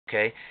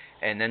okay,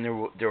 and then there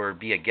will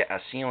be a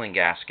sealing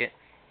gasket,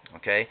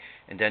 okay,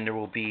 and then there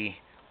will be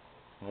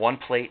one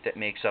plate that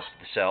makes up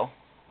the cell,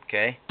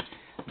 okay.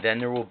 Then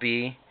there will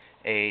be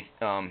a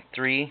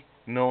 3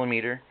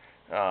 millimeter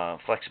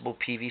flexible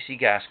PVC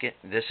gasket.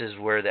 This is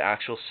where the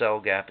actual cell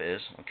gap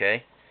is,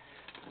 okay.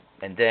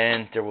 And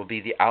then there will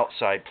be the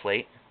outside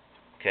plate,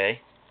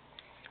 okay.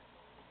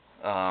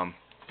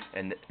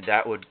 And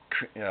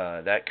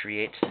that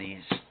creates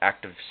these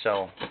active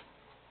cell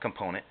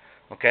component,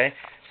 okay.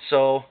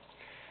 So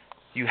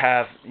you've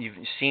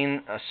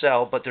seen a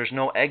cell, but there's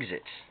no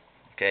exits,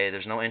 okay.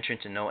 There's no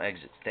entrance and no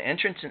exits. The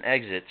entrance and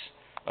exits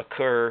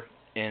occur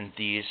in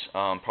these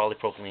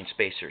polypropylene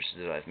spacers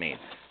that I've made,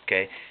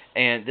 okay.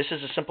 And this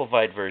is a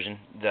simplified version.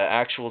 The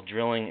actual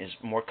drilling is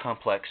more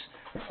complex.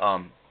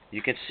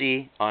 You can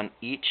see on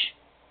each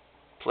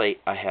plate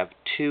I have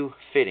 2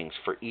 fittings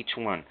for each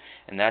one,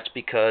 and that's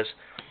because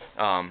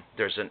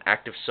there's an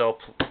active cell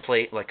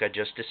plate like I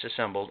just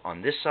disassembled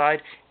on this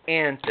side,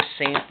 and the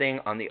same thing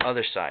on the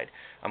other side.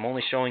 I'm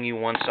only showing you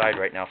one side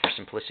right now for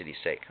simplicity's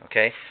sake,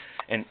 okay?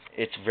 And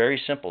it's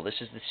very simple.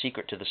 This is the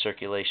secret to the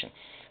circulation.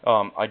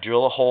 I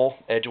drill a hole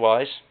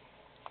edgewise.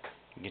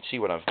 You can see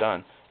what I've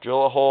done.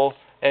 Drill a hole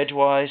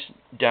edgewise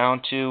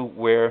down to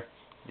where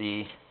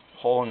the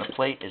hole in the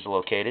plate is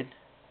located.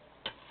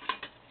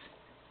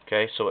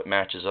 Okay, so it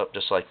matches up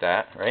just like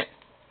that, right?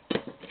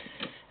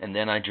 And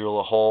then I drill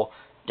a hole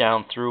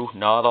down through,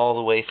 not all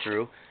the way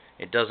through.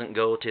 It doesn't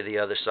go to the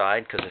other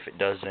side, because if it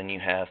does, then you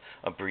have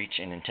a breach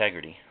in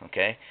integrity,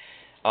 okay?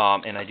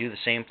 And I do the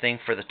same thing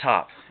for the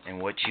top. And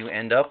what you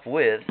end up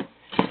with,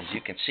 as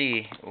you can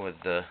see with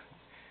the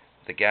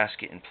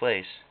gasket in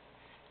place,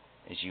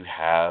 is you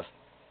have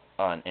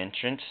an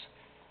entrance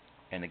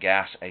and a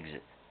gas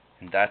exit.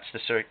 And that's the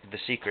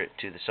secret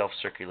to the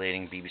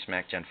self-circulating BB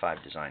Smack Gen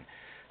 5 design.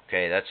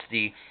 Okay,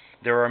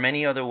 there are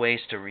many other ways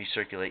to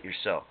recirculate your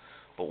cell,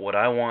 but what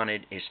I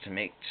wanted is to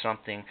make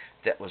something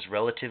that was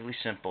relatively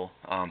simple.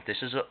 This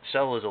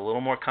cell is a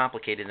little more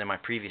complicated than my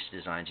previous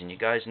designs, and you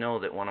guys know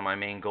that one of my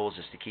main goals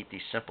is to keep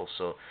these simple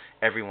so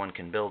everyone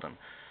can build them.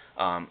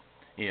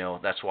 You know,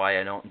 that's why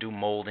I don't do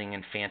molding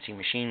and fancy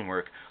machine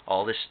work.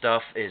 All this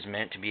stuff is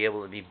meant to be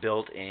able to be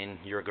built in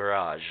your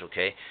garage,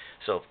 okay?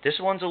 So this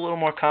one's a little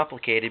more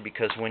complicated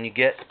because when you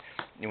get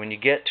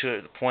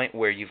to the point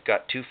where you've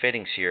got 2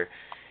 fittings here,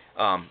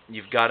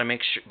 you've got to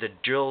make sure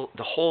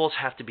the holes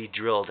have to be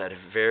drilled at a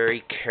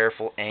very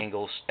careful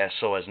angle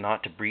so as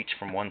not to breach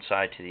from one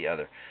side to the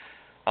other.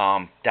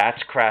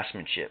 That's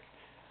craftsmanship.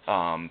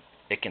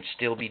 It can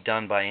still be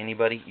done by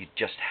anybody. You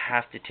just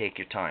have to take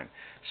your time.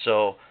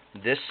 So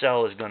this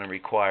cell is going to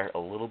require a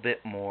little bit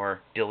more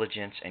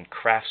diligence and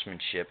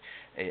craftsmanship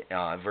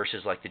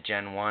versus like the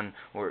Gen 1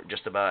 where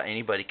just about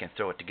anybody can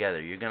throw it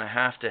together. You're going to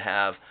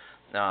have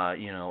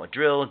you know, a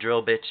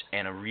drill bits,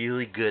 and a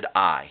really good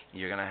eye.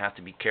 You're going to have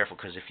to be careful,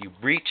 because if you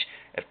breach,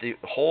 if the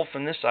hole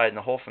from this side and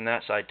the hole from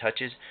that side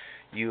touches,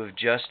 you have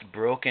just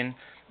broken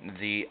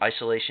the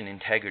isolation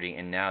integrity,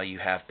 and now you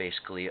have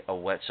basically a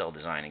wet cell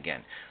design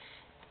again.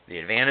 The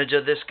advantage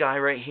of this guy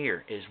right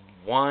here is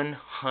 100%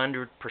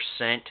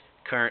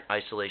 current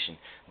isolation.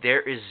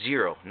 There is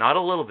zero, not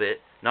a little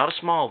bit, not a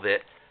small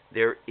bit,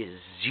 there is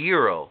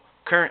zero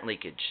current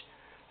leakage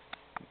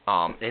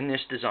in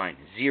this design.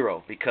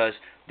 Zero, because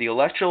the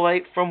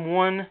electrolyte from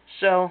one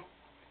cell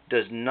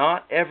does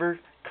not ever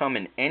come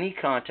in any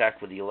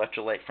contact with the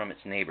electrolyte from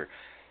its neighbor.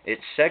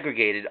 It's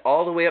segregated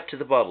all the way up to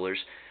the bubblers,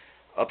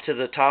 up to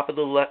the top of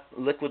the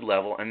liquid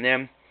level, and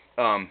then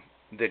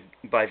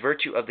by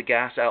virtue of the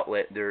gas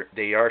outlet,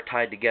 they are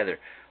tied together.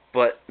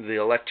 But the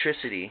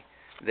electricity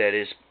that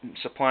is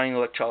supplying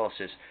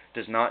electrolysis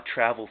does not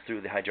travel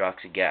through the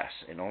hydroxy gas.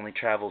 It only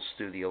travels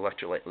through the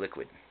electrolyte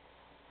liquid.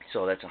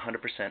 So that's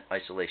 100%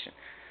 isolation.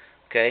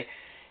 Okay,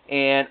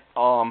 and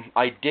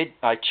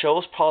I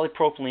chose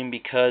polypropylene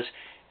because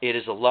it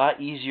is a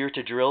lot easier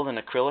to drill than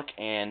acrylic,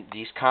 and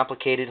these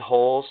complicated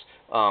holes,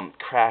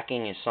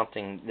 cracking is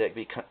something that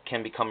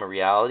can become a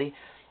reality.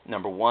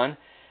 Number one,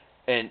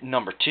 and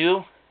number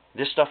two,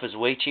 this stuff is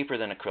way cheaper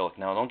than acrylic.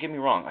 Now, don't get me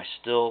wrong,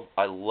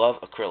 I love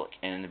acrylic,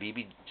 and the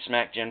BB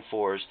Smack Gen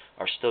 4s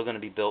are still going to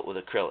be built with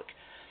acrylic.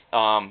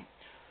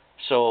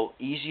 So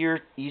easier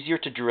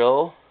to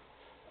drill.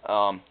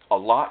 A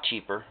lot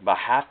cheaper, about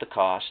half the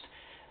cost,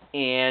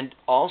 and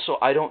also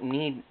I don't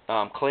need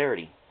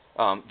clarity.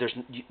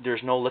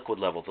 There's no liquid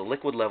level. The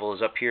liquid level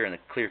is up here in the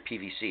clear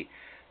PVC,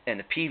 and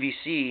the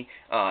PVC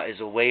is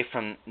away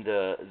from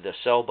the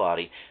cell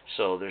body,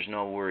 so there's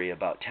no worry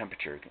about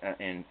temperature.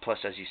 And plus,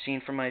 as you've seen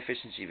from my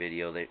efficiency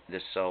video,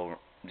 this cell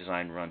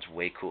design runs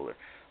way cooler.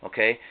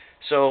 Okay,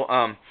 so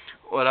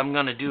what I'm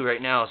going to do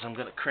right now is I'm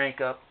going to crank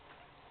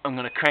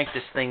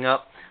this thing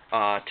up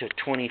to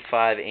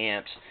 25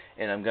 amps.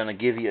 And I'm going to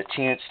give you a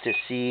chance to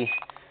see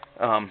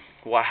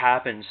what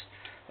happens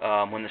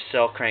when the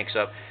cell cranks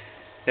up.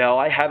 Now,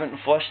 I haven't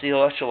flushed the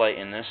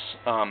electrolyte in this,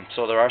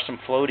 so there are some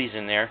floaties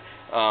in there.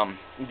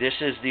 This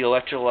is the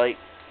electrolyte,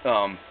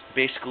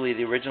 basically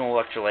the original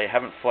electrolyte. I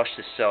haven't flushed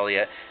this cell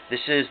yet.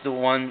 This is the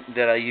one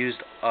that I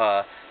used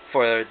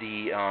for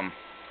the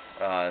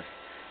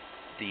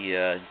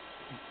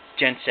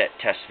genset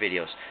test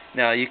videos.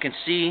 Now you can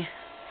see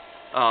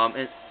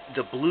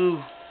the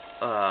blue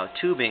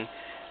tubing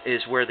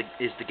is where the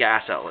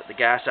gas outlet. The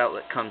gas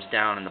outlet comes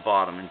down in the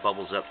bottom and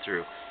bubbles up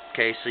through.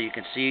 Okay, so you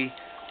can see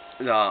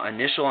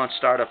initial on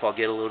startup, I'll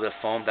get a little bit of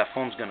foam. That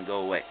foam's going to go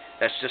away.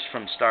 That's just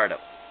from startup,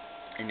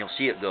 and you'll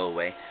see it go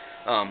away.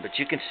 But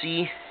you can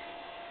see,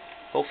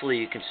 hopefully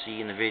you can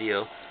see in the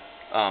video,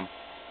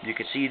 you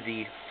can see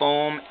the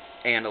foam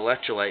and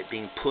electrolyte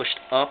being pushed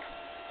up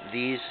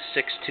these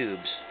 6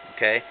 tubes.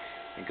 Okay,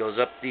 it goes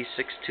up these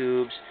 6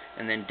 tubes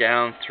and then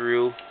down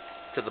through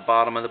to the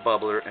bottom of the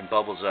bubbler and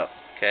bubbles up.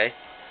 Okay,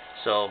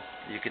 so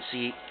you can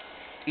see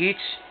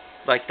each,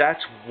 like,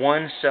 that's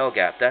one cell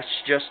gap. That's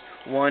just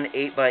one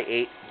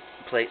 8x8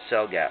 plate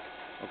cell gap.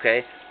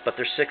 Okay, but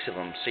there's 6 of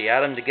them. So you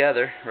add them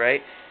together,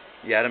 right?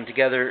 You add them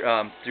together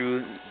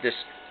through this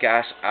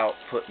gas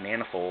output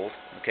manifold.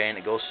 Okay, and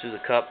it goes through the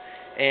cup.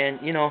 And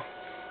you know,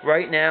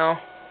 right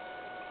now,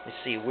 let's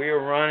see, we're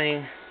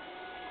running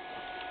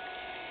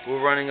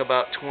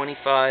about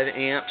 25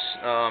 amps.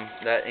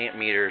 That amp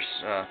meter's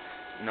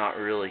not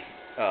really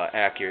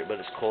accurate, but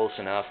it's close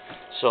enough.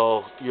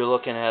 So you're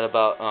looking at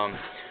about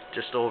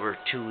just over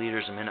 2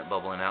 liters a minute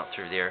bubbling out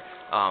through there.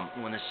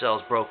 When the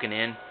cell's broken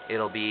in,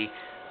 it'll be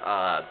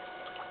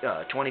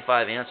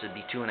 25 amps. It'd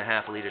be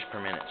 2.5 liters per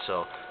minute.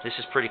 So this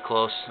is pretty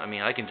close. I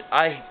mean,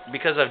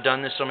 because I've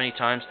done this so many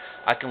times,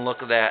 I can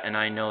look at that and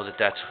I know that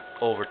that's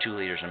over 2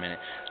 liters a minute.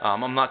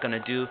 I'm not going to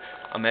do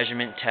a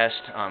measurement test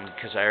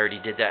because I already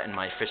did that in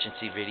my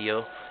efficiency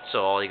video. So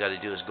all you got to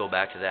do is go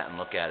back to that and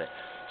look at it.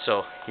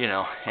 So you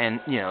know,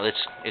 and you know,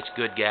 it's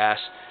good gas.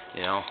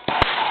 You know,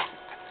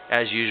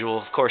 as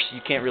usual. Of course, you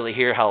can't really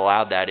hear how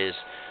loud that is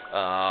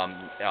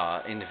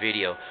in the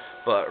video.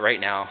 But right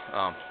now,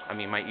 I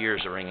mean, my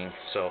ears are ringing,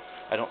 so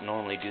I don't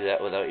normally do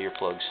that without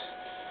earplugs.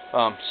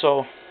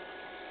 So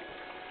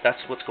that's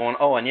what's going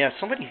on. Oh, and yeah,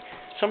 somebody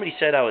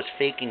said I was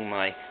faking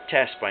my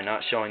test by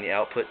not showing the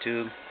output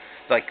tube.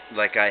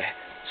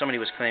 Somebody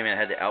was claiming I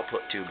had the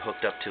output tube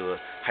hooked up to a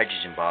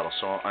hydrogen bottle.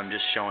 So I'm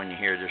just showing you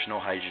here. There's no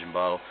hydrogen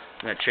bottle.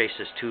 I'm going to trace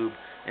this tube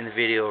in the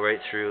video right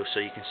through so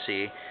you can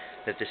see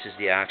that this is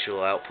the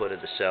actual output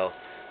of the cell.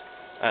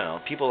 I don't know,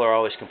 people are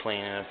always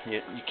complaining.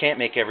 You can't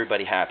make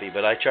everybody happy,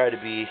 but I try to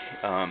be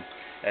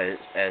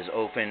as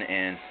open,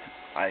 and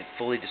I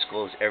fully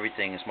disclose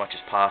everything as much as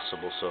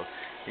possible, so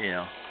you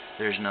know,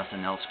 there's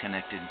nothing else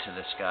connected to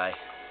this guy,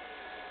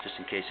 just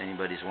in case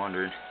anybody's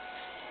wondering.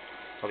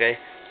 Okay,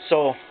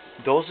 so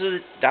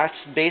that's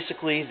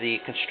basically the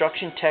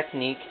construction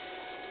technique,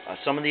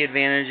 some of the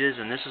advantages,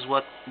 and this is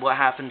what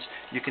happens.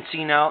 You can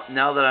see now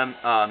that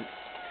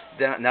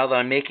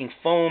I'm making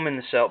foam in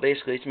the cell.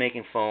 Basically, it's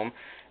making foam.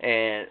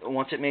 And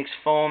once it makes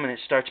foam and it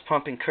starts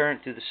pumping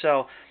current through the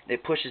cell,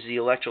 it pushes the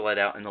electrolyte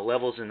out, and the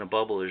levels in the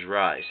bubblers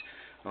rise.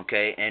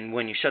 Okay, and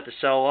when you shut the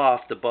cell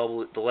off, the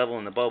level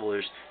in the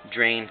bubblers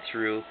drain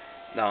through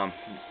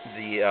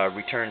the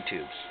return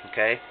tubes.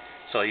 Okay,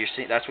 so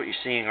that's what you're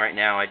seeing right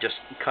now. I just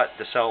cut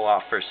the cell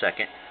off for a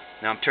second.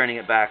 Now I'm turning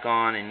it back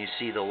on, and you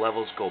see the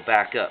levels go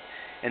back up,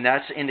 and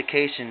that's an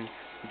indication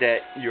that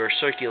your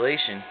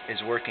circulation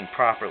is working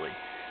properly.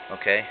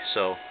 Okay,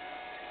 so.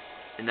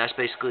 And that's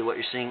basically what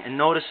you're seeing. And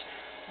notice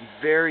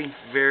very,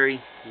 very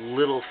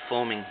little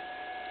foaming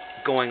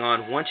going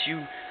on. Once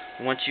you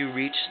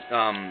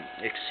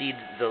exceed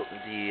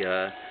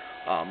the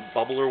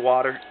bubbler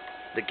water,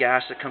 the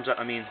gas that comes out,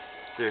 I mean,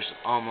 there's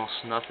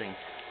almost nothing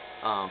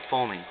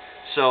foaming.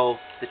 So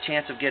the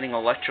chance of getting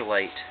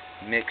electrolyte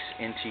mix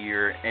into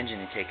your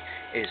engine intake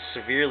is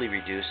severely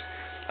reduced.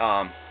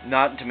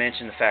 Not to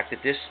mention the fact that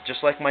this,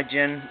 just like my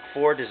Gen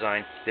 4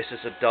 design, this is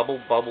a double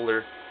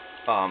bubbler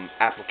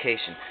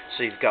application.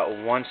 So you've got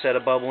one set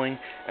of bubbling,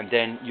 and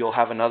then you'll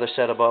have another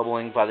set of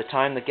bubbling. By the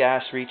time the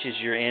gas reaches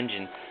your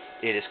engine,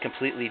 it is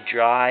completely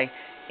dry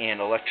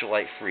and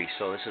electrolyte free.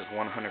 So this is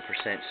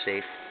 100%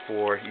 safe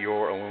for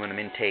your aluminum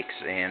intakes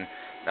and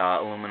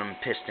aluminum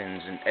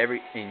pistons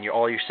and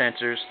all your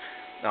sensors.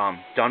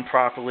 Done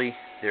properly,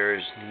 there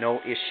is no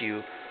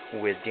issue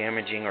with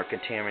damaging or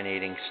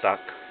contaminating stock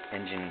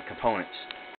engine components.